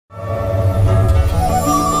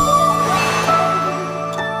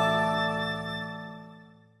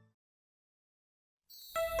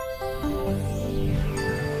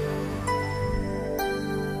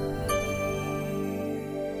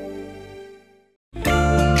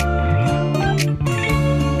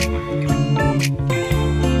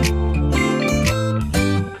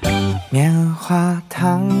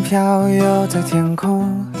遨游在天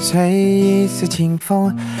空，随一丝清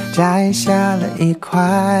风，摘下了一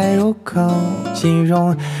块入口。形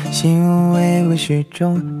容心微微虚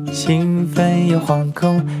中，兴奋又惶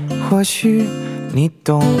恐，或许你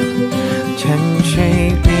懂。沉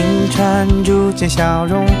睡冰川逐渐消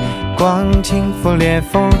融，光轻拂裂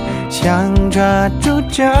缝，想抓住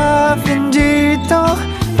这份悸动，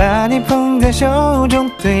把你捧在手中，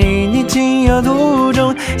对你情有独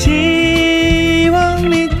钟，希望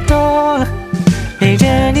你懂。陪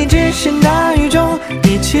着你置身大雨中，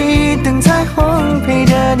一起等彩虹，陪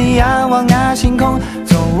着你仰望那星空，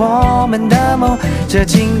做我们的梦。这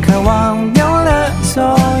情渴望有了所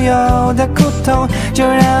有的苦痛，就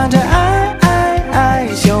让这爱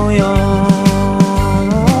汹涌。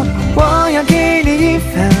我要给你一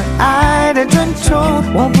份爱的尊重，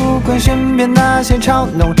我不管身边那些嘲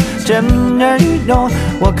弄，震耳欲聋。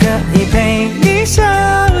我可以陪你笑，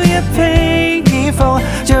也陪你疯，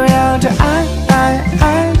就让这爱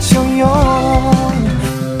汹涌。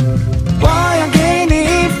我要给你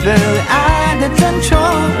一份爱的尊重，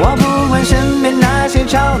我不管身边那些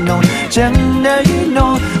嘲弄，震耳欲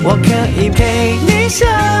聋。我可以陪你笑，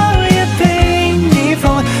也陪你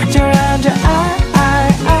疯，就让这爱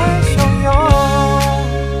汹涌。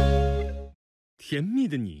甜蜜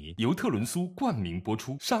的你由特仑苏冠名播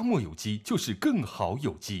出，沙漠有机就是更好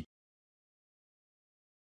有机。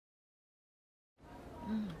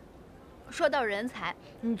说到人才，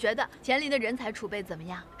你觉得田林的人才储备怎么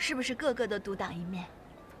样？是不是个个都独当一面？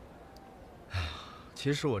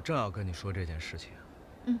其实我正要跟你说这件事情。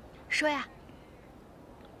说呀。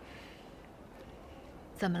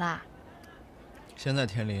怎么啦？现在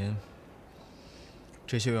田林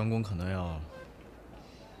这些员工可能要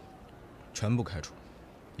全部开除，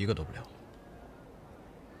一个都不留。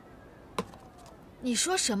你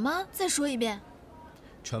说什么？再说一遍。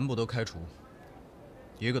全部都开除，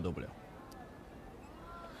一个都不留。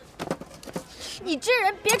你这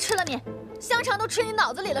人别吃了你，香肠都吃你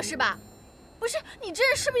脑子里了是吧？不是，你这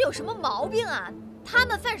人是不是有什么毛病啊？他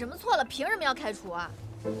们犯什么错了，凭什么要开除啊？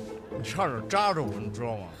你差点扎着我，你知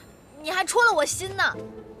道吗？你还戳了我心呢。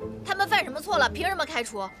他们犯什么错了，凭什么开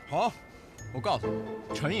除？好，我告诉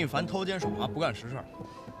你，陈一凡偷奸耍滑，不干实事；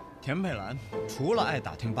田佩兰除了爱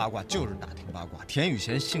打听八卦就是打听八卦；田雨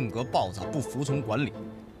贤性格暴躁，不服从管理；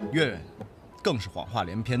月月更是谎话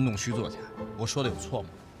连篇，弄虚作假。我说的有错吗？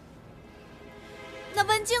那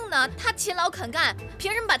温静呢？他勤劳肯干，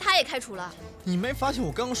凭什么把他也开除了？你没发现我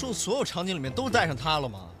刚刚说的所有场景里面都带上他了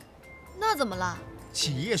吗？那怎么了？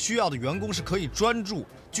企业需要的员工是可以专注、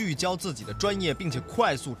聚焦自己的专业，并且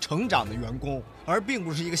快速成长的员工，而并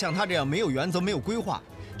不是一个像他这样没有原则、没有规划，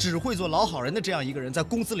只会做老好人的这样一个人，在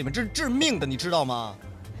公司里面这是致命的，你知道吗？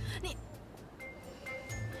你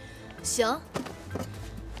行，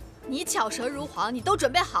你巧舌如簧，你都准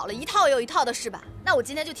备好了一套又一套的是吧？那我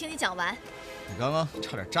今天就听你讲完。你刚刚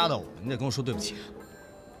差点扎到我，你得跟我说对不起。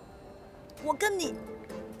我跟你，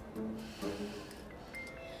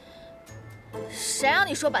谁让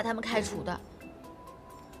你说把他们开除的？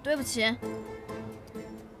对不起。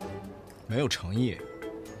没有诚意。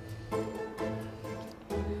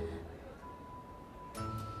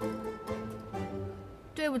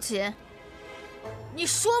对不起。你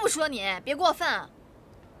说不说你？别过分啊。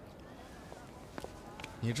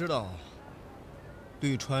你知道，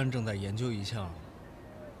绿川正在研究一项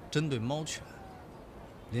针对猫犬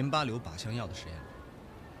淋巴瘤靶向药的实验。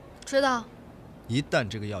知道。一旦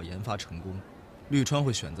这个药研发成功，绿川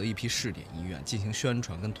会选择一批试点医院进行宣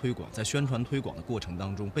传跟推广，在宣传推广的过程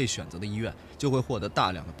当中，被选择的医院就会获得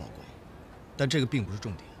大量的曝光。但这个并不是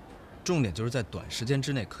重点，重点就是在短时间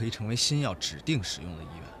之内可以成为新药指定使用的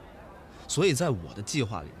医院。所以在我的计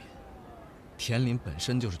划里面，田林本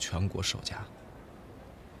身就是全国首家。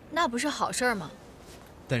那不是好事吗？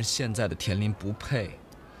但是现在的田林不配。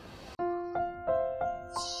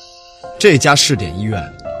这家试点医院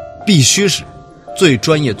必须是最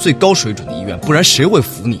专业、最高水准的医院，不然谁会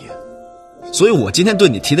服你？所以我今天对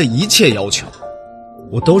你提的一切要求，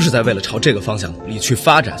我都是在为了朝这个方向努力去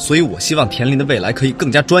发展。所以我希望田林的未来可以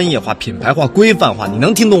更加专业化、品牌化、规范化。你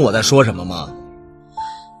能听懂我在说什么吗？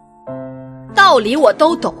道理我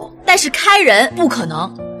都懂，但是开人不可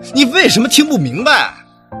能。你为什么听不明白？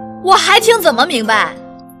我还听怎么明白？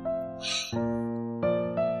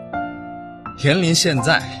田林现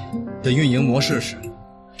在的运营模式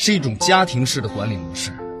是一种家庭式的管理模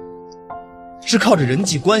式，是靠着人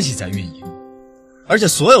际关系在运营，而且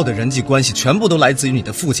所有的人际关系全部都来自于你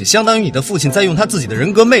的父亲，相当于你的父亲在用他自己的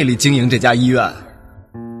人格魅力经营这家医院。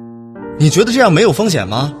你觉得这样没有风险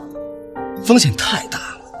吗？风险太大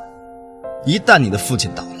了。一旦你的父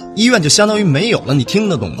亲倒了，医院就相当于没有了，你听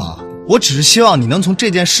得懂吗？我只是希望你能从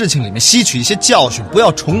这件事情里面吸取一些教训，不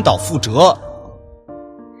要重蹈覆辙。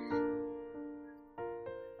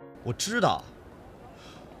我知道，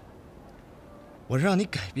我让你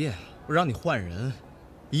改变，我让你换人，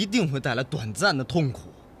一定会带来短暂的痛苦。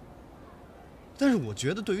但是我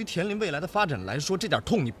觉得，对于田林未来的发展来说，这点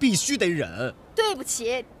痛你必须得忍。对不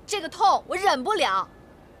起，这个痛我忍不了。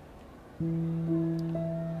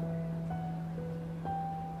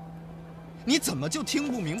你怎么就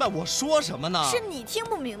听不明白我说什么呢？是你听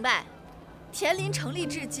不明白。田林成立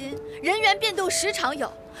至今，人员变动时常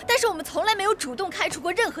有，但是我们从来没有主动开除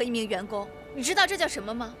过任何一名员工。你知道这叫什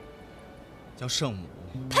么吗？叫圣母。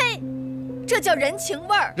呸！这叫人情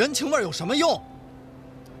味儿。人情味儿有什么用？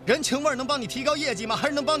人情味儿能帮你提高业绩吗？还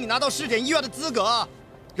是能帮你拿到试点医院的资格？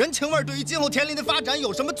人情味儿对于今后田林的发展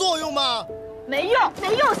有什么作用吗？没用，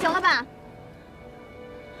没用，行了吧？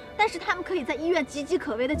但是他们可以在医院岌岌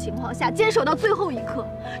可危的情况下坚守到最后一刻，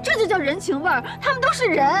这就叫人情味儿。他们都是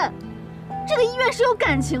人，这个医院是有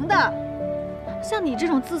感情的。像你这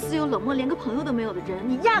种自私又冷漠，连个朋友都没有的人，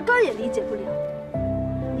你压根儿也理解不了。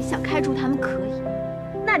你想开除他们可以，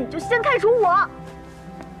那你就先开除我。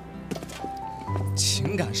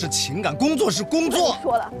情感是情感，工作是工作。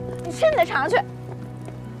说了，你吃你的肠去。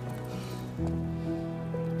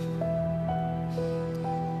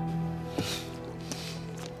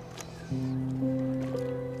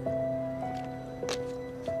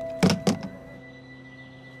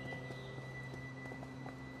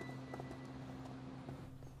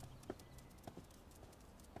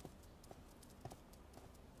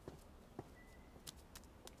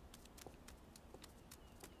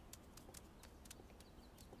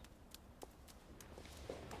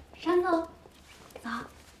山总，走。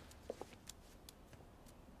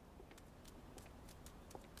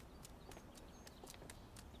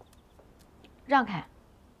让开。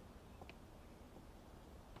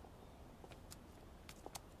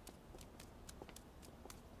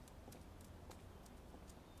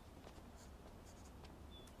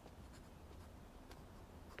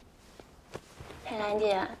佩兰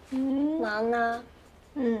姐，忙呢？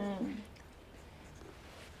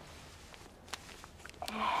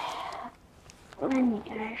问你个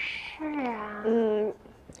事啊。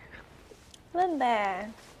问呗。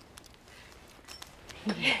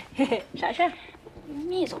啥事儿？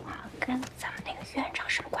密总啊，跟咱们那个院长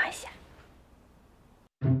什么关系啊？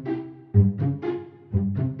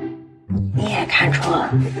你也看出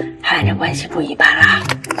他俩这关系不一般啦？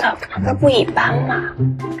怎么不一般嘛？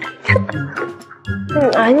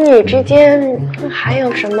儿女之间还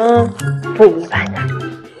有什么不一般的？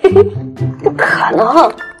不可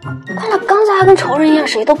能！他俩刚才还跟仇人一样，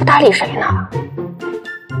谁都不搭理谁呢。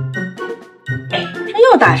这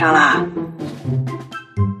又打上了。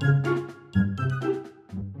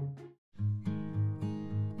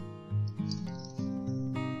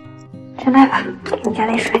吃饭吧，给你加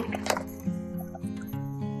点水。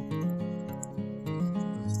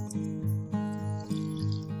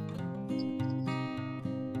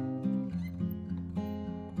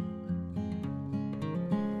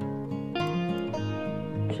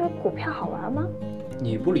这股票好玩吗？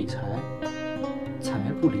你不理财，财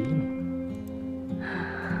不理你。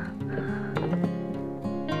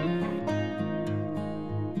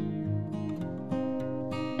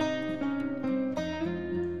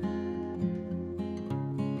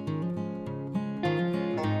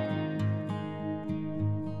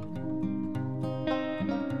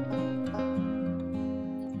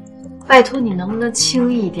拜托你能不能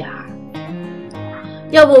轻一点儿？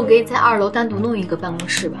要不我给你在2楼单独弄一个办公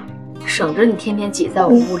室吧，省着你天天挤在我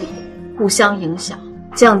屋里，互相影响，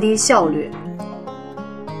降低效率。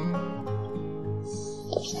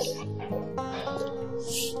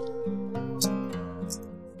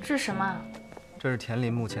这是什么？这是田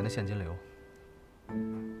林目前的现金流。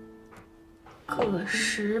个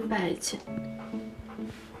十百千，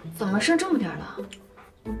怎么剩这么点了？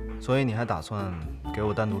所以你还打算给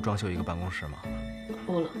我单独装修一个办公室吗？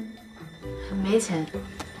不了，没钱。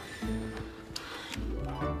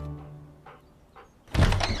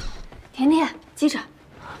甜甜，记着，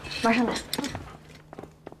马上来。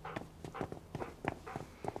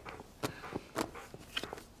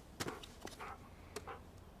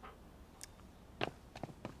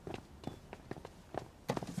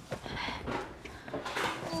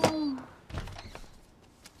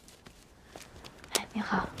你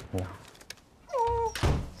好。你好。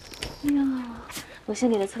你好，我先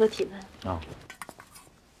给他测个体温。啊。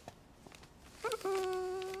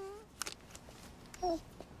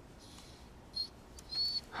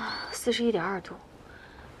41.2度。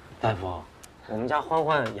大夫，我们家欢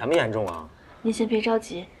欢严不严重啊？您先别着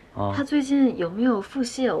急，他最近有没有腹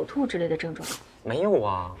泻、呕吐之类的症状？没有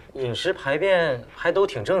啊，饮食排便还都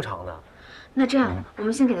挺正常的。那这样，我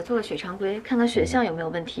们先给他做个血常规，看看血象有没有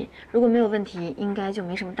问题。如果没有问题，应该就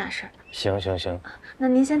没什么大事儿。行，那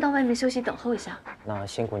您先到外面休息等候一下。那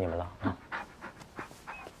辛苦你们了啊。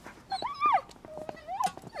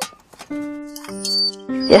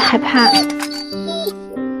别害怕。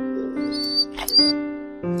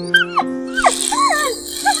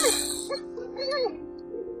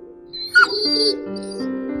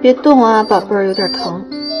别动啊，宝贝儿，有点疼。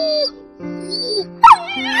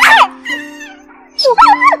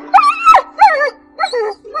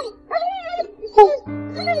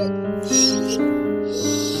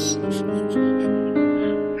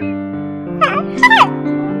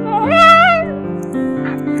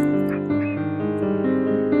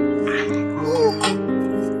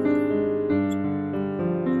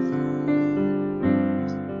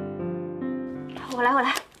我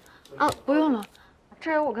来。哦，不用了，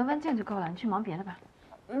这有我跟温静就够了，你去忙别的吧。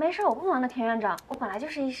没事，我不忙的，田院长，我本来就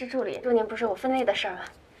是医师助理，入您不是我分内的事儿吗？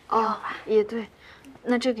哦，也对，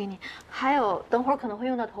那这给你，还有等会儿可能会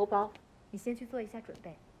用到头孢，你先去做一下准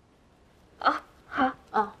备。哦，好，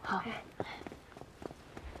哦，好。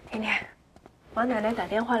甜甜，王奶奶打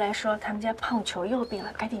电话来说，他们家胖球又病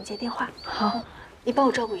了，赶紧接电话。好，你帮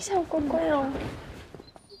我照顾一下。乖乖哦。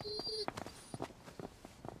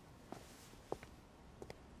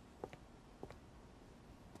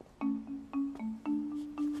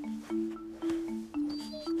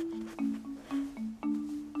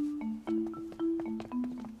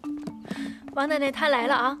王奶奶她来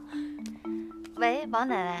了啊！喂，王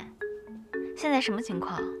奶奶，现在什么情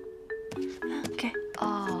况？给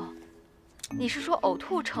哦，你是说呕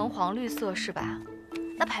吐呈黄绿色是吧？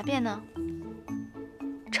那排便呢？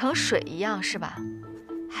呈水一样是吧？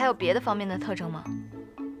还有别的方面的特征吗？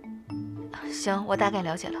行，我大概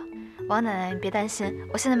了解了。王奶奶，你别担心，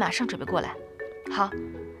我现在马上准备过来。好，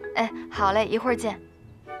哎，好嘞，一会儿见。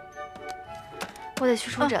我得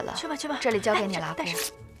去出诊了，去吧，这里交给你了，阿姑。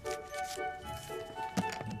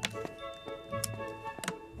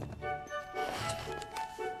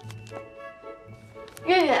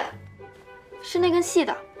月月，是那根细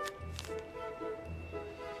的。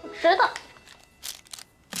我知道。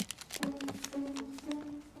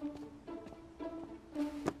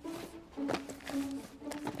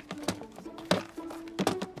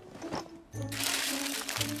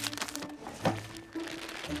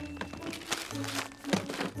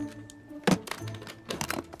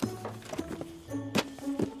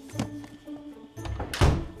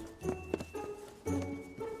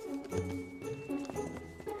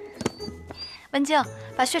文静，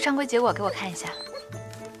把血常规结果给我看一下。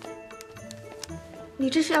你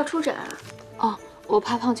这是要出诊啊？哦，我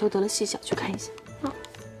怕胖球得了细小，去看一下。哦，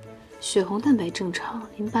血红蛋白正常，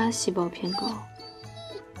淋巴细胞偏高，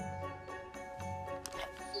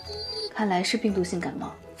看来是病毒性感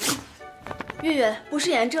冒。月月不是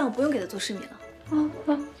炎症，不用给他做失眠了。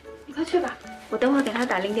好，你快去吧，我等会儿给他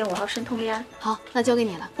打0.5号渗透利安。好，那交给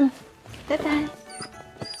你了。拜拜。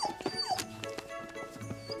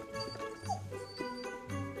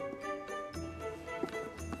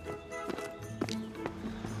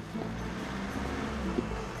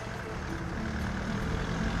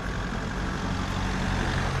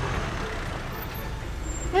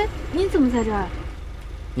哎，你怎么在这儿？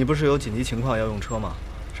你不是有紧急情况要用车吗？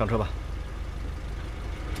上车吧。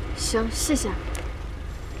行，谢谢。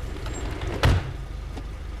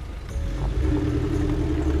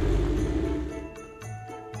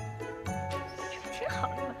挺好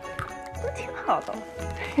的，都挺好的。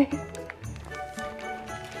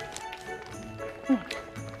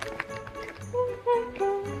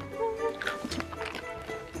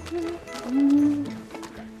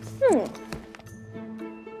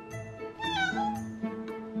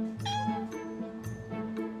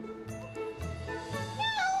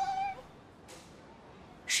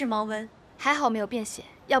是猫瘟，还好没有便血，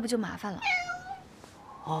要不就麻烦了。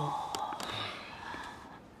哦，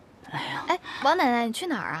哎呀，哎，王奶奶，你去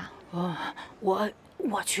哪儿啊？我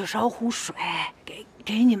去烧壶水，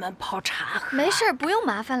给你们泡茶喝。没事，不用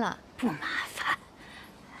麻烦了。不麻烦。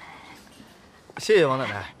谢谢王奶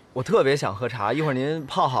奶，我特别想喝茶，一会儿您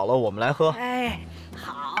泡好了，我们来喝。哎，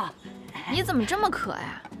好。你怎么这么渴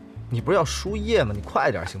呀？你不是要输液吗？你快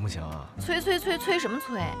点行不行啊？催什么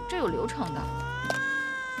催？这有流程的。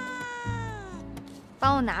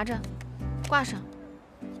帮我拿着，挂上。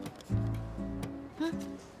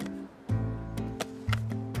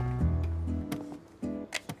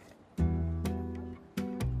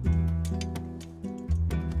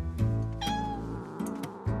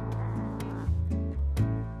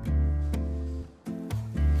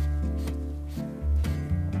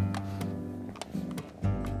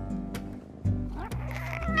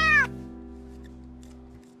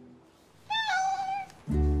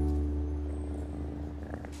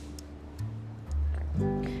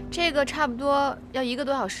这个差不多要1个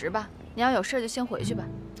多小时吧。你要有事就先回去吧。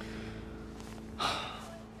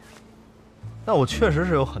那我确实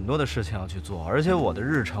是有很多的事情要去做，而且我的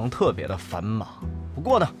日程特别的繁忙。不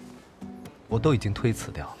过呢，我都已经推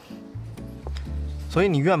辞掉了。所以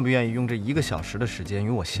你愿不愿意用这1个小时的时间与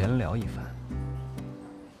我闲聊一番？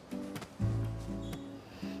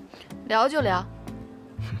聊就聊。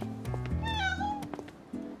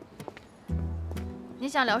你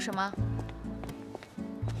想聊什么？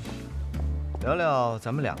聊聊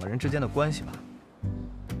咱们2个人之间的关系吧。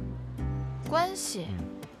关系？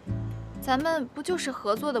咱们不就是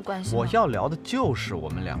合作的关系吗？我要聊的就是我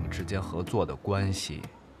们2个之间合作的关系。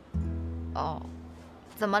哦，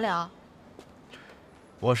怎么聊？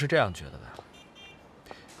我是这样觉得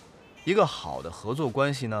的。一个好的合作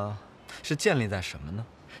关系呢，是建立在什么呢？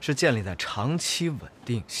是建立在长期稳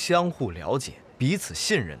定、相互了解、彼此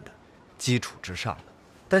信任的基础之上的。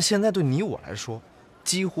但现在对你我来说，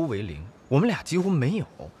几乎为零，我们俩几乎没有。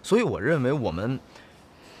所以我认为我们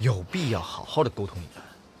有必要好好的沟通一番，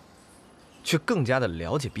去更加的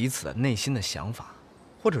了解彼此的内心的想法，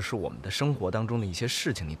或者是我们的生活当中的一些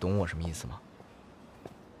事情。你懂我什么意思吗？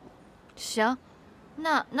行。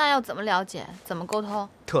那要怎么了解？怎么沟通？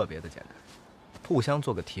特别的简单，互相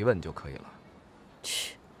做个提问就可以了。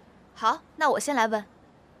去，好，那我先来问，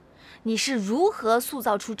你是如何塑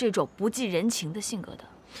造出这种不计人情的性格的？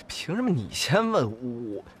凭什么你先问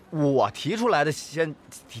我提出来的先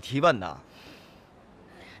提问的？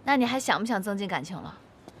那你还想不想增进感情了？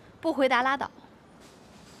不回答拉倒。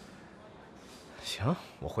行，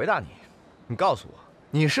我回答你，你告诉我。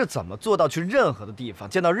你是怎么做到去任何的地方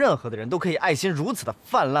见到任何的人都可以爱心如此的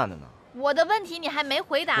泛滥的呢？我的问题你还没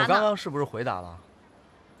回答呢。我刚刚是不是回答了？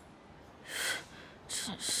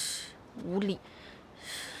真是无理。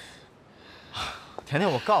甜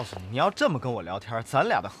甜，我告诉你，你要这么跟我聊天，咱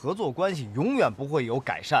俩的合作关系永远不会有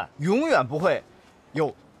改善，永远不会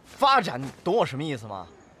有发展。你懂我什么意思吗？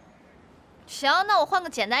行，那我换个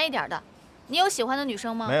简单一点的。你有喜欢的女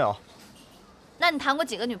生吗？没有。那你谈过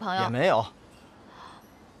几个女朋友？也没有。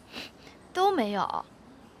都没有，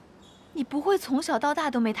你不会从小到大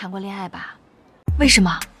都没谈过恋爱吧？为什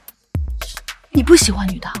么？你不喜欢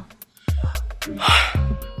女的？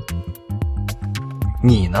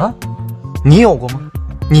你呢？你有过吗？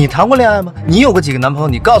你谈过恋爱吗？你有过几个男朋友？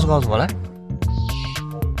你告诉我来。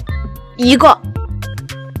一个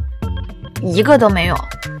都没有。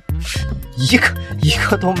一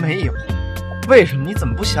个都没有？为什么？你怎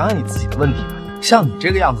么不想想你自己的问题呢？像你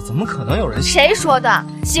这个样子，怎么可能有人？谁说的？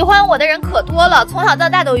喜欢我的人可多了，从小到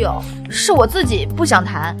大都有。是我自己不想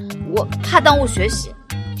谈，我怕耽误学习。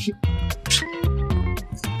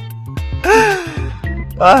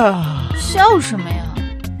啊！笑什么呀？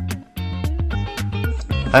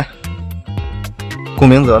哎，顾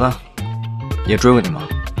明泽呢？也追过你吗？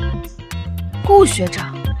顾学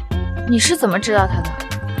长，你是怎么知道他的？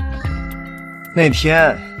那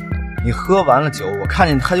天你喝完了酒，我看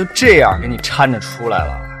见他就这样给你搀着出来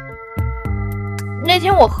了。那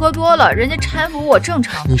天我喝多了，人家搀扶我正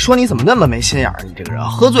常。你说你怎么那么没心眼儿？你这个人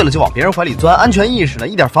喝醉了就往别人怀里钻，安全意识呢，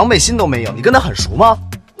一点防备心都没有。你跟他很熟吗？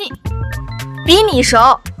你比你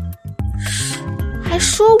熟，还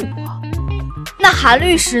说我？那韩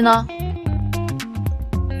律师呢？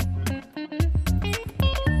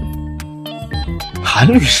韩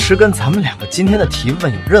律师跟咱们2个今天的提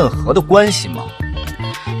问有任何的关系吗？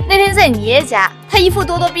那天在你爷家，他一副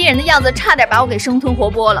咄咄逼人的样子，差点把我给生吞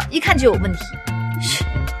活剥了，一看就有问题。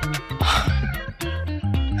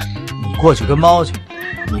你过去跟猫去，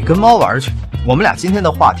你跟猫玩去，我们俩今天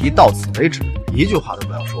的话题到此为止，一句话都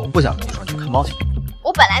不要说。我不想跟你说，你去看猫去。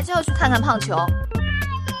我本来就要去看看胖球。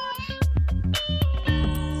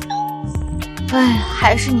哎，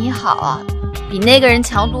还是你好啊，比那个人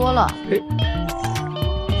强多了。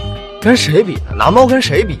跟谁比呢？拿猫跟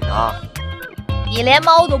谁比呢？你连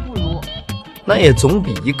猫都不如，那也总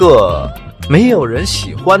比一个没有人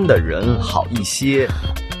喜欢的人好一些。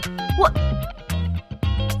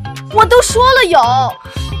我都说了有。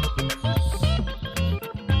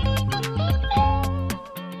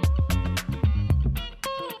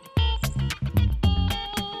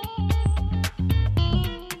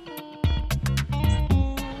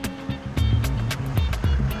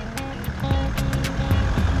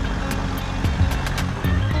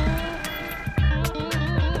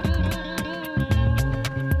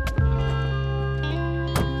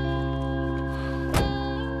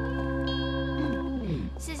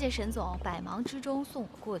沈总百忙之中送我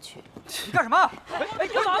过去，你干什么？哎，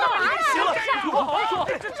干嘛呢？行了，你好好说，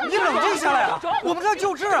你冷静下来啊！我们在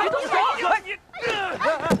救治啊！你打谁呢？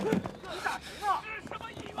什么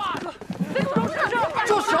意外？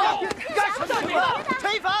就手！干什么？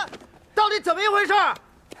陈一凡，底怎么一回事？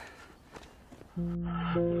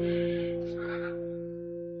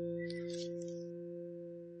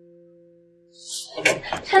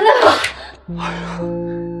陈大夫，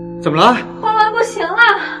怎么了？欢欢不行了。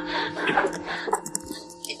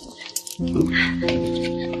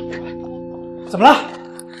怎么了？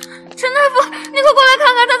陈大夫，你快过来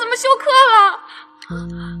看看他怎么休克了。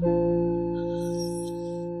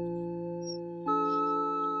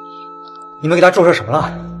你们给他注射什么了？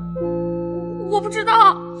我不知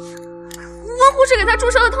道，问护士给他注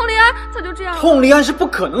射了痛利安，他就这样了。痛利安是不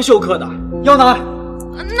可能休克的，药呢？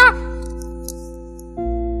那儿。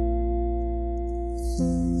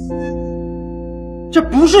这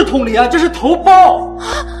不是痛利安，这是头孢！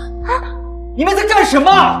你们在干什么？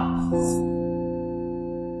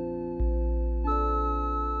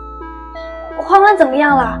欢欢怎么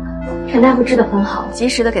样了？陈大夫治得很好，及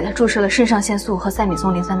时的给他注射了肾上腺素和赛米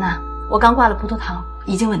松磷酸钠，我刚挂了葡萄糖，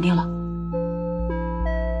已经稳定了。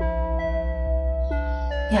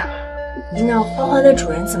呀，那欢欢的主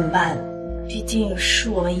人怎么办？毕竟是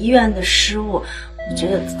我们医院的失误，我觉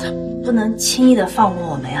得他不能轻易的放过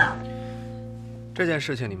我们呀。这件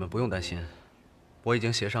事情你们不用担心，我已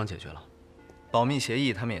经协商解决了，保密协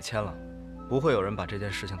议他们也签了，不会有人把这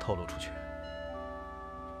件事情透露出去。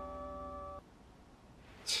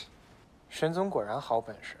沈总果然好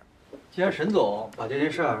本事。既然沈总把这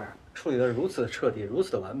件事儿处理得如此彻底、如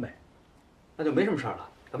此的完美，那就没什么事儿了，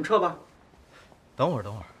咱们撤吧。等会儿，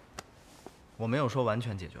我没有说完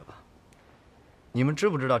全解决吧？你们知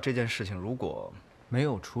不知道这件事情如果没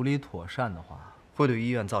有处理妥善的话，会对医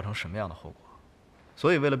院造成什么样的后果？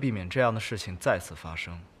所以为了避免这样的事情再次发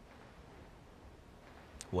生，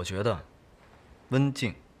我觉得温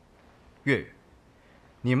静、月月，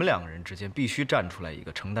你们两个人之间必须站出来一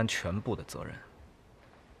个承担全部的责任。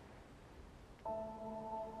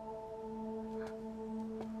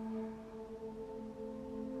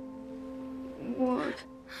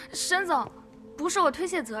沈总，不是我推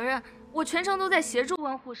卸责任，我全程都在协助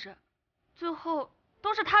温护士，最后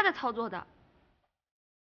都是他在操作的。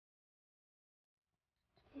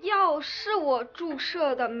药是我注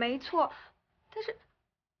射的，没错，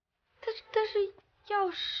但是药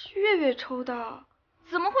是月月抽的。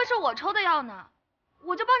怎么会是我抽的药呢？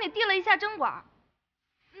我就帮你递了一下针管，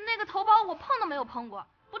那个头孢我碰都没有碰过，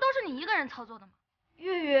不都是你一个人操作的吗？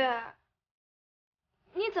月月，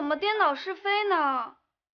你怎么颠倒是非呢？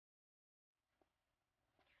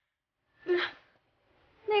不是，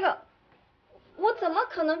那个，我怎么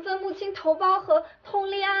可能分不清头孢和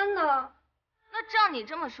通利安呢？那照你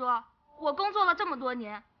这么说，我工作了这么多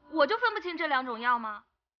年，我就分不清这两种药吗？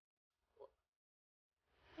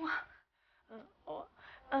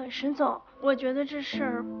沈总，我觉得这事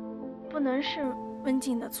儿不能是温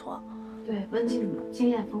静的错。对，温静经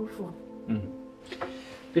验丰富。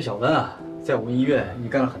这小温啊，在我们医院已经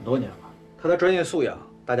干了很多年了，他的专业素养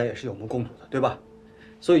大家也是有目共睹的，对吧？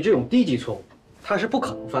所以这种低级错误，他是不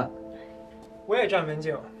可能犯的。我也站温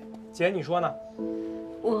静，姐你说呢？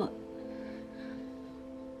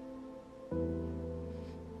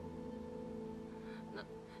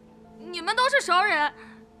你们都是熟人，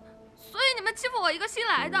所以你们欺负我一个新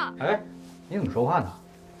来的。哎，你怎么说话呢？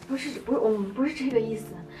不是，我们不是这个意思。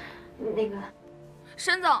那个，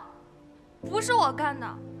沈总，不是我干的，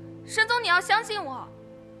沈总你要相信我。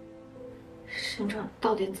沈总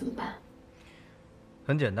到底怎么办？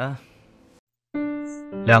很简单，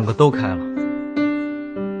两个都开了。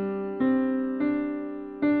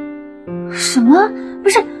什么？不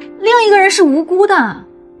是，另一个人是无辜的。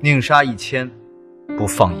宁杀1000，不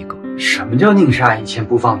放一个。什么叫宁杀1000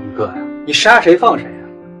不放一个呀？你杀谁放谁呀？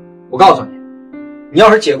我告诉你，你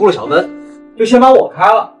要是解雇了小温，就先把我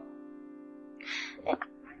开了。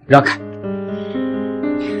让开。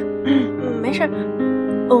没事，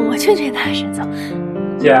我劝劝他，沈总。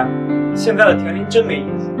姐，现在的田林真没意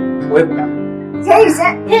思，我也不干。田雨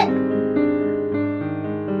贤，天。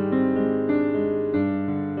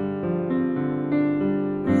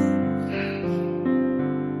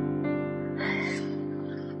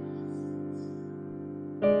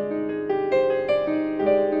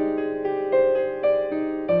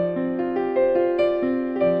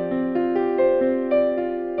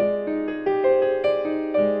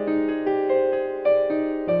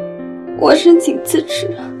我申请辞职。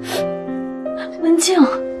温静，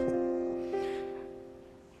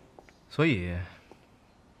所以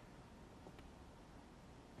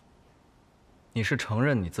你是承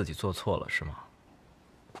认你自己做错了是吗？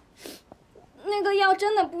那个药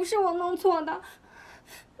真的不是我弄错的，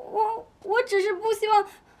我只是不希望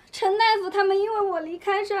陈大夫他们因为我离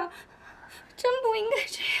开这儿，真不应该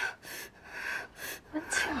这样。温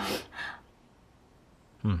静，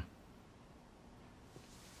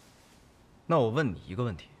那我问你一个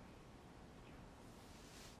问题：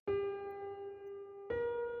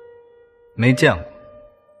没见过，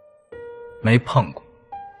没碰过，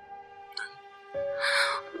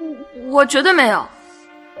我绝对没有。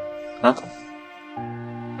啊？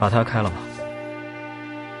把它开了吧。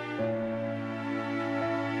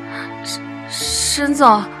沈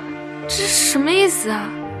总，这什么意思啊？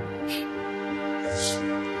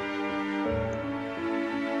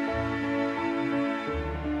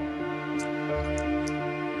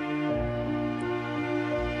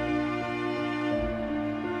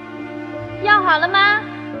药好了吗？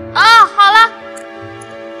啊，好了。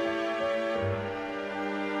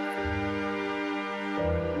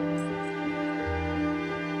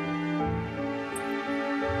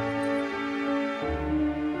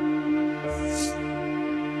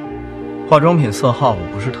化妆品色号我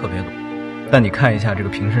不是特别懂，但你看一下这个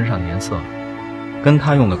瓶身上的颜色，跟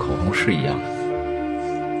他用的口红是一样的。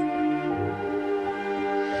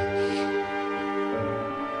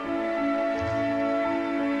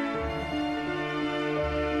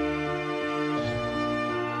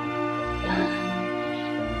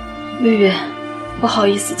月月，不好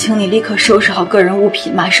意思，请你立刻收拾好个人物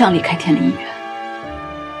品，马上离开天林医院。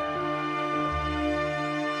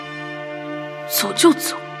走就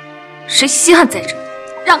走，谁稀罕在这？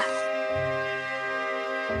让开！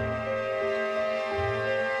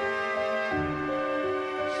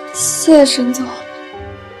谢谢沈总。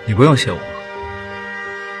你不用谢我，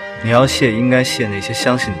你要谢应该谢那些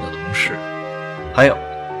相信你的同事。还有，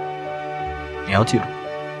你要记住，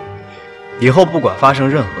以后不管发生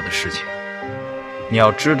任何的事情，你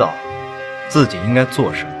要知道自己应该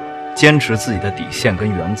做什么，坚持自己的底线跟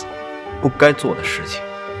原则。不该做的事情，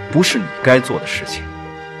不是你该做的事情，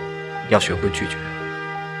要学会拒绝，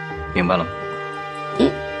明白了吗？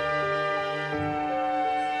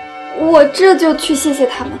我这就去谢谢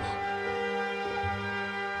他们。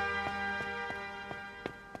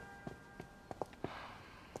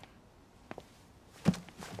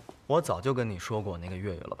我早就跟你说过那个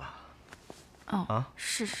月月了吧？哦，啊，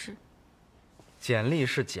是。简历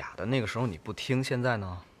是假的，那个时候你不听，现在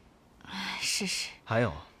呢？是。还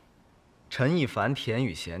有，陈亦凡、田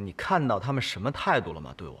雨贤，你看到他们什么态度了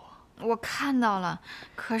吗？对我？我看到了，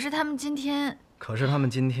可是他们今天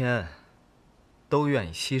都愿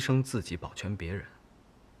意牺牲自己保全别人，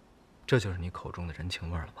这就是你口中的人情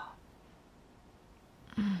味了吧？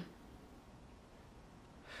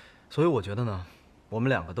所以我觉得呢，我们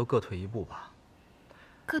两个都各退一步吧。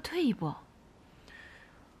各退一步？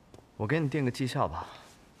我给你定个绩效吧，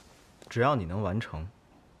只要你能完成，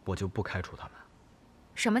我就不开除他们。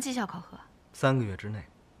什么绩效考核？3个月之内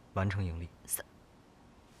完成盈利。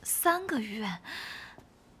3个月？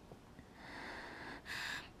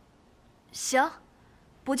行，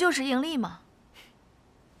不就是盈利吗？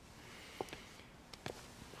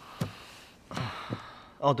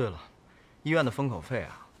哦，对了，医院的封口费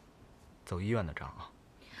啊，走医院的账啊。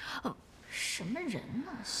什么人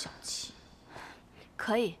呢，小气。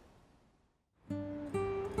可以。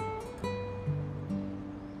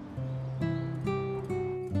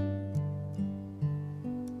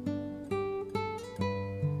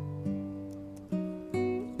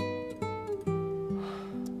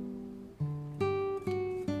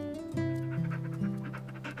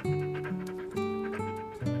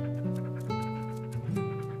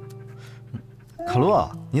卡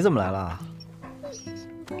洛，你怎么来了？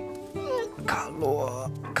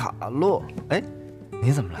卡洛，哎，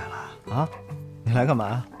你怎么来了啊？你来干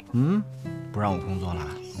嘛？不让我工作了，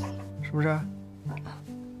是不是？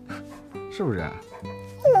是不是？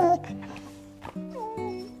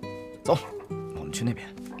走，我们去那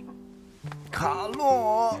边。卡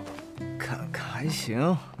洛，看还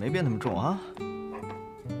行，没变那么重啊。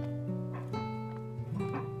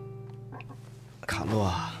卡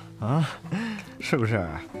洛啊，是不是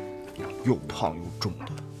又胖又重的？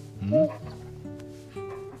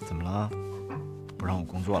怎么了？不让我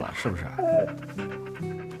工作了，是不是？哎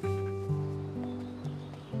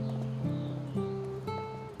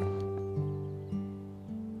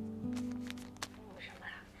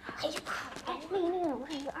呀，那个不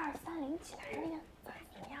是1、2、3零起来那个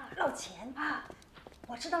怎么样？老钱啊！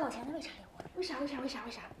我知道老钱他为啥离婚？为啥？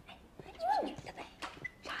哎，因为女的呗。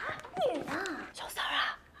啥？女的？小三儿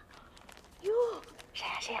啊？哟，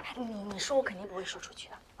谁呀？你说我肯定不会说出去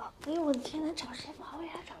的。哦，哎呦我的天，咱找谁不好，为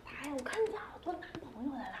啥找他呀？我看见好多男朋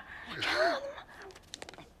友的了。真的吗？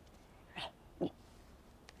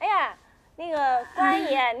哎呀，那个关阿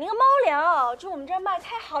姨，那个猫粮就我们这儿卖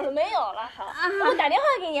太好了，没有了。好，我打电话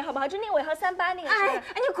给你好不好？就那个尾号38那个。哎，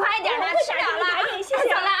你快点吧，吃不了了。打给你，谢谢。走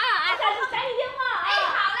了啊，哎，打你电话啊。哎，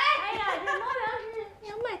好嘞。哎呀，这猫粮是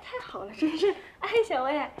要卖太好了，真是。哎，小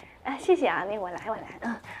薇，哎，谢谢啊，那我来。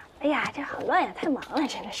哎呀，这好乱呀，太忙了，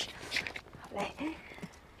真的是。好嘞。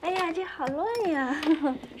哎呀，这好乱呀，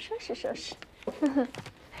收拾。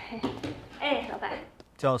哎，老板。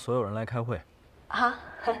叫所有人来开会。好。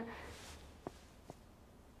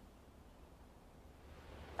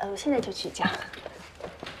我现在就去叫。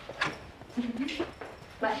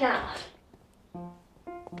马上。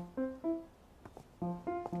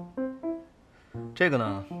这个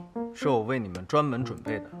呢，是我为你们专门准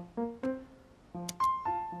备的。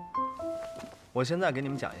我现在给你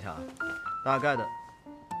们讲一下，大概的。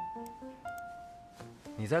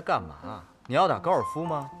你在干嘛？你要打高尔夫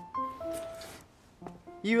吗？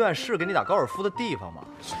医院是给你打高尔夫的地方吗？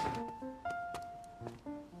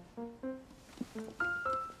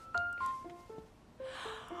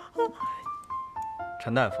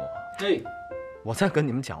陈大夫，哎，我在跟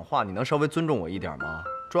你们讲话，你能稍微尊重我一点吗？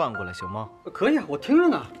转过来行吗？可以啊，我听着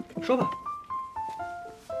呢，说吧。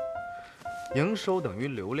营收等于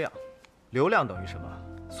流量，流量等于什么？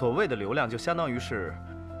所谓的流量就相当于是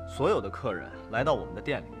所有的客人来到我们的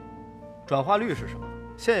店里，转化率是什么？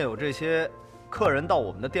现有这些客人到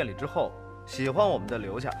我们的店里之后，喜欢我们的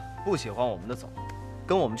留下，不喜欢我们的走，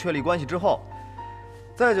跟我们确立关系之后，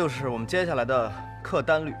再就是我们接下来的客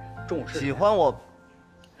单率。重视喜欢我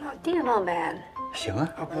老地方呗。行啊。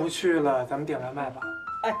不去了，咱们点外卖吧。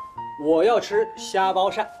哎，我要吃虾包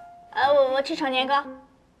鳝。我吃炒年糕。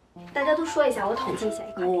大家都说一下，我统计一下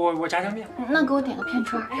一块。我炸酱面。那给我点个片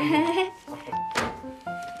串。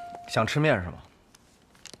想吃面是吗？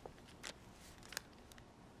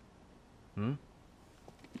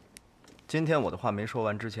今天我的话没说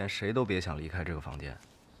完之前，谁都别想离开这个房间。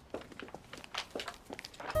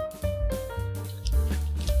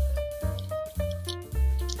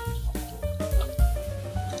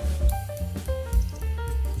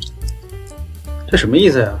这什么意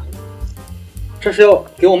思呀？这是要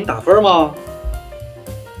给我们打分吗？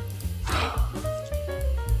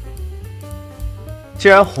既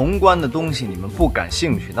然宏观的东西你们不感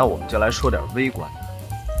兴趣，那我们就来说点微观的。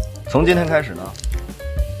从今天开始呢，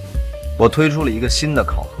我推出了一个新的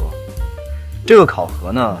考核。这个考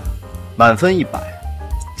核呢，满分100，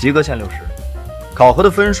及格线60。考核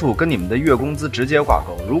的分数跟你们的月工资直接挂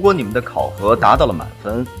钩。如果你们的考核达到了满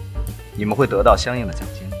分，你们会得到相应的奖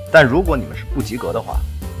金。但如果你们是不及格的话，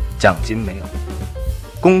奖金没有，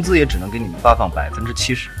工资也只能给你们发放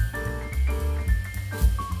70%。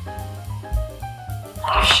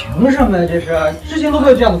凭什么呀？这是之前都没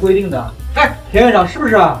有这样的规定的。哎，田院长是不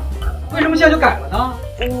是？为什么现在就改了呢？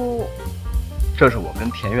这是我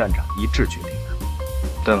跟田院长一致决定的，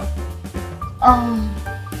对吗？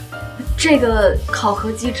这个考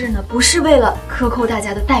核机制呢，不是为了克扣大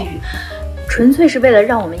家的待遇，纯粹是为了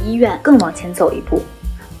让我们医院更往前走一步。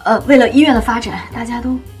为了医院的发展，大家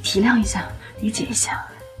都体谅一下，理解一下。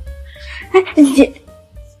哎，姐，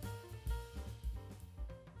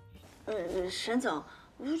沈总，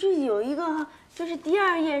我说这有一个，就是第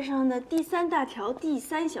2页上的第3大条第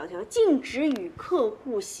3小条，禁止与客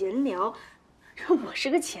户闲聊。我是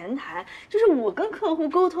个前台，就是我跟客户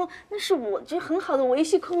沟通，那是我这很好的维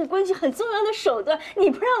系客户关系很重要的手段。你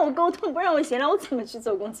不让我沟通，不让我闲聊，我怎么去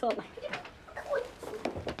做工作呢？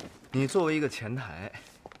你作为一个前台，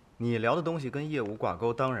你聊的东西跟业务挂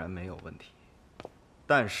钩，当然没有问题。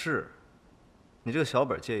但是，你这个小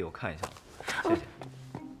本借由看一下，谢谢。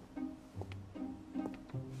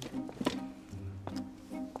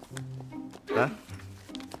来，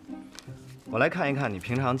我来看一看你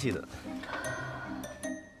平常记得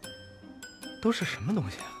都是什么东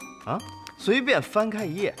西啊？随便翻开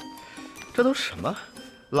一页，这都什么？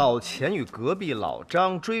老钱与隔壁老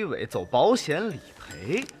张追尾走保险理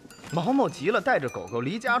赔，毛毛急了带着狗狗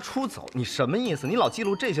离家出走，你什么意思？你老记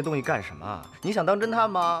录这些东西干什么？你想当侦探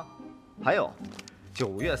吗？还有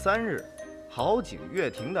，9月3日，好景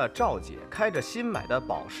乐亭的赵姐开着新买的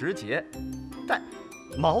保时捷，但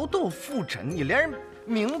毛豆复诊，你连人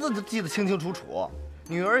名字都记得清清楚楚。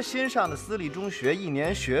女儿新上的私立中学，1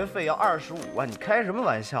年学费要25万，你开什么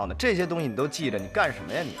玩笑呢？这些东西你都记着，你干什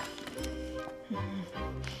么呀你？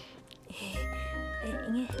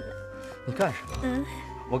你干什么？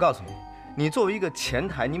我告诉你，你作为一个前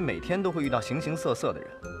台，你每天都会遇到形形色色的人，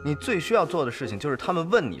你最需要做的事情就是他们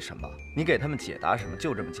问你什么，你给他们解答什么，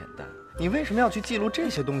就这么简单。你为什么要去记录这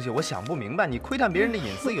些东西？我想不明白。你窥探别人的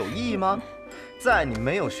隐私有意义吗？在你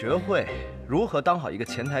没有学会如何当好一个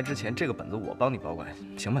前台之前，这个本子我帮你保管，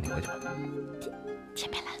行吧？你回去吧。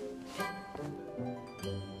千佩兰，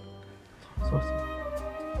坐。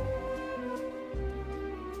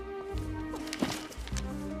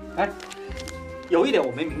哎，有一点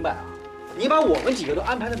我没明白啊，你把我们几个都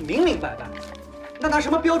安排的明明白白，那拿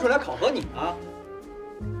什么标准来考核你呢？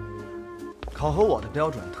考核我的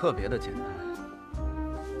标准特别的简单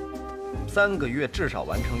，3个月至少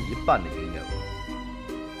完成1半的营业额。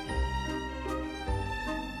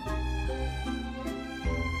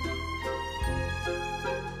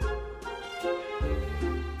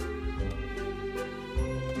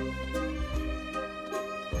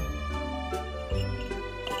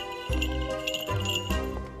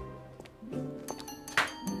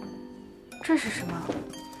这是什么？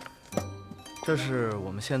这是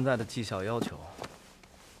我们现在的绩效要求。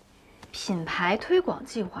品牌推广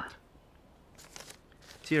计划。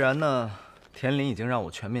既然呢，田林已经让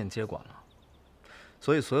我全面接管了，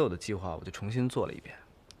所以所有的计划我就重新做了一遍。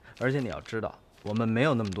而且你要知道，我们没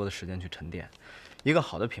有那么多的时间去沉淀。一个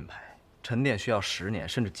好的品牌，沉淀需要10年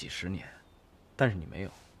甚至几10年，但是你没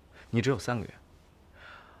有，你只有3个月。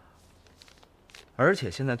而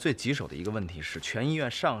且现在最棘手的一个问题是，全医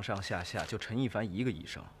院上上下下就陈一凡一个医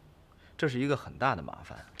生，这是一个很大的麻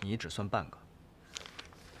烦。你只算半个。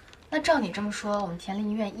那照你这么说，我们田林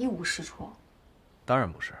医院一无是处？当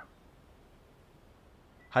然不是。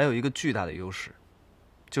还有一个巨大的优势，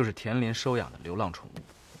就是田林收养的流浪宠物。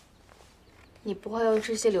你不会用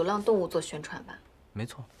这些流浪动物做宣传吧？没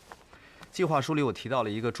错，计划书里我提到了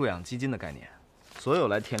一个助养基金的概念，所有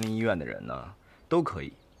来田林医院的人呢，都可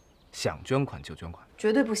以想捐款就捐款。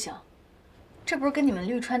绝对不行，这不是跟你们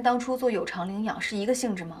绿川当初做有偿领养是一个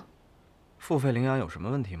性质吗？付费领养有什么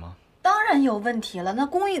问题吗？当然有问题了，那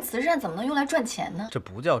公益慈善怎么能用来赚钱呢？这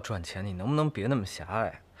不叫赚钱，你能不能别那么狭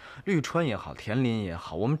隘？绿川也好，田林也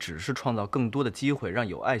好，我们只是创造更多的机会，让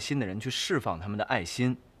有爱心的人去释放他们的爱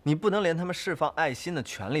心。你不能连他们释放爱心的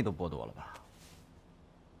权利都剥夺了吧？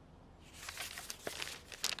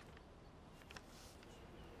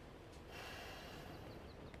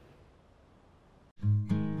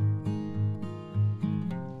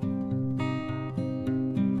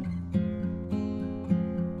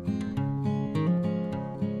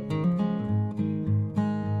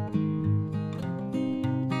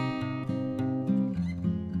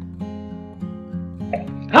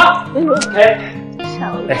好 ，OK。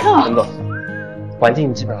吓我一哎，跳。陈总，环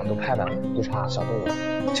境基本上都拍完了，就差小动物了。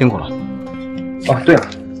辛苦了。哦，对了，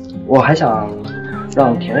我还想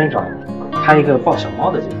让田院长拍一个抱小猫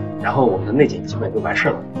的镜头，然后我们的内景基本就完事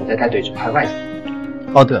了，我再带队去拍外景。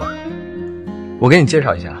哦，对了，我给你介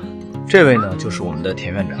绍一下，这位呢就是我们的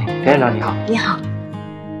田院长。田院长你好。你好。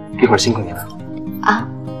一会儿辛苦你了。啊，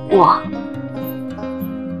我。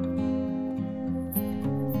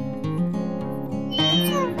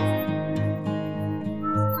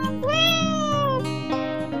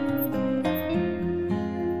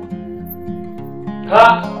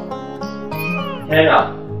好，田院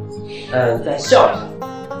长，再笑一下。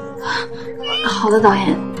好的，导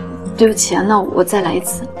演，对不起啊，那我再来一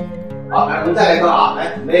次。好，来，我们再来一个啊，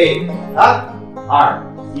来，准备，3、2、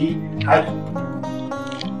1，开始。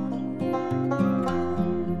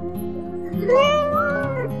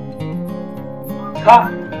咔，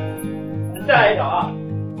再来一条啊，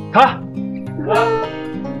咔，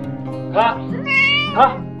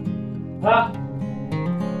咔。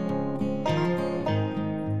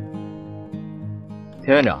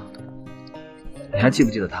田院长，你还记不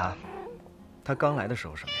记得他？他刚来的时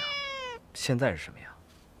候什么样，现在是什么样？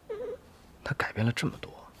他改变了这么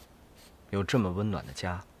多，有这么温暖的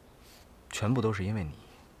家，全部都是因为你。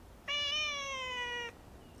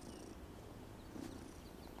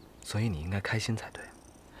所以你应该开心才对。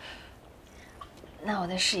那我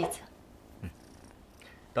再试一次。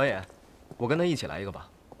导演，我跟他一起来一个吧。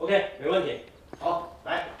OK， 没问题。好，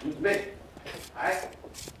来，你准备，来，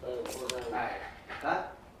来，3、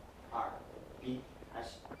2、1，开始。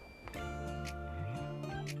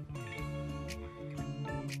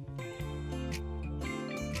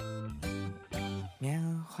棉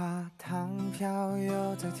花糖飘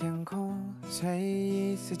游在天空，随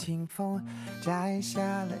一丝清风摘下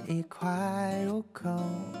了一块入口，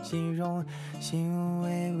形容心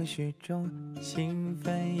微微虚中，兴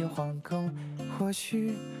奋又惶恐，或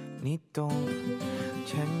许你懂。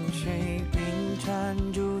沉睡冰川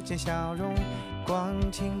逐渐消融，光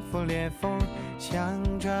轻拂裂缝，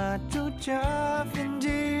想抓住这份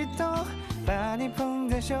悸动，把你捧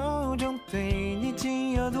在手中，对你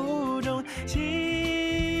情有独钟，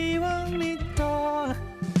希望你懂。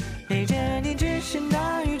陪着你置身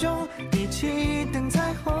大雨中，一起等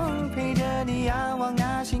彩虹，陪着你仰望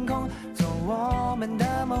那星空，做我们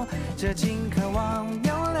的梦。这情渴望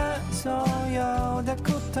有了所有的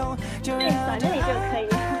苦痛，就让反正你就可以。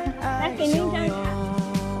来，给您一张卡。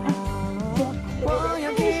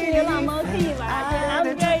这是流浪猫可以玩，对，然后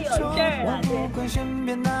这儿有这儿了，对。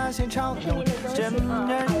那些嘲弄，真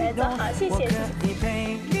的运动，我可以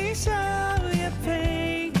陪你笑，也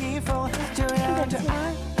陪你疯，就让这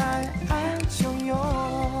爱汹涌。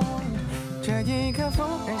这一刻怦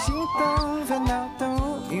然心动，烦恼都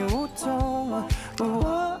无影无踪。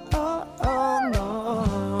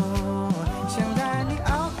想带你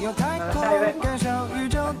遨游太空，感受宇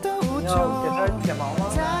宙的无穷，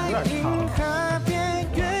在银河边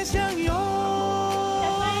缘相拥，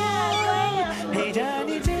陪着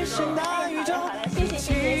你置身大宇宙，一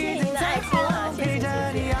起等彩虹，陪着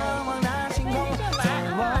你仰望那星空，做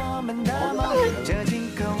我们的梦，这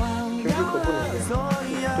紧渴望的所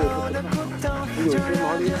有的苦痛，就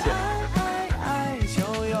让这爱汹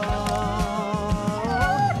涌。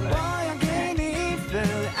我要给你一份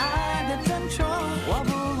爱的尊重，我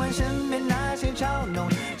不管身边那些嘲弄，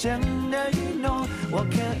真的愚弄，我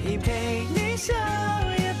可以陪你笑，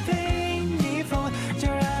也陪你疯，就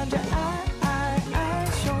让这爱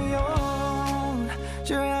汹涌，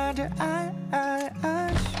就让这爱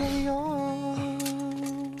汹涌。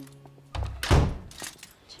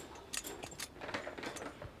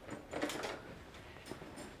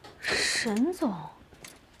沈总，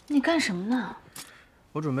你干什么呢？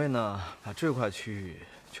我准备呢，把这块区域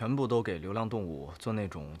全部都给流浪动物做那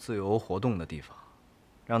种自由活动的地方，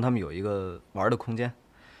让他们有一个玩的空间，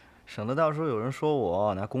省得到时候有人说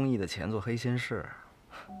我拿公益的钱做黑心事。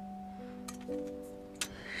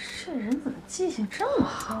这人怎么记性这么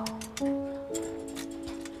好？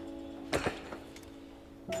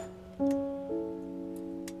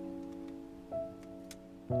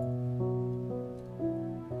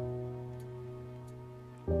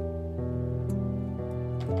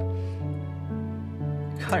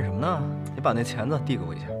看什么呢？你把那钳子递给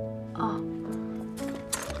我一下。哦，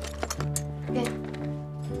给。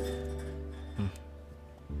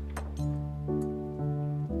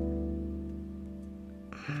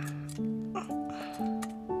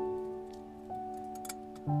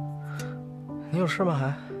你有事吗？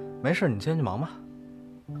还没事，你先去忙吧。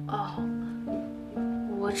哦，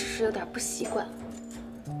我只是有点不习惯。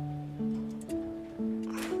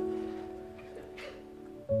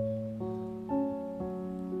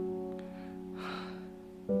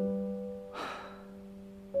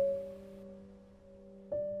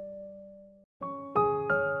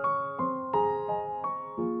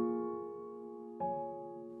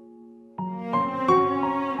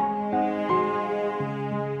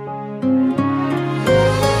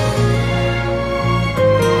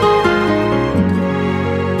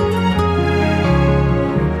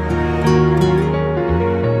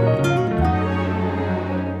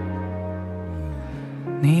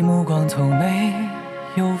你目光从没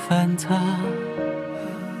有繁杂，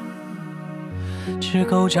只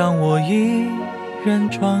够将我一人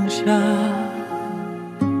装下。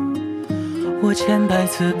我千百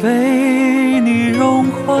次被你融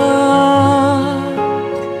化，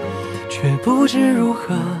却不知如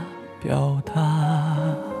何表达。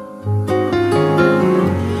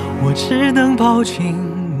我只能抱紧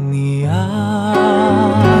你啊，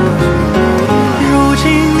如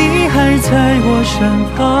今你还在我身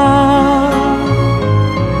旁，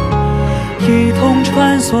一同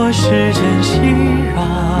穿梭时间熙攘。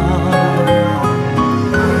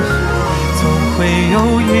总会有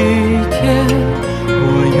一天，我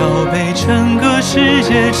要被整个世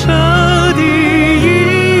界彻底遗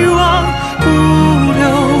忘，不留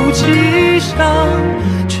迹象，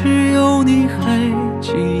只有你还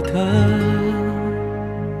记得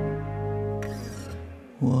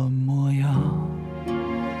我模样。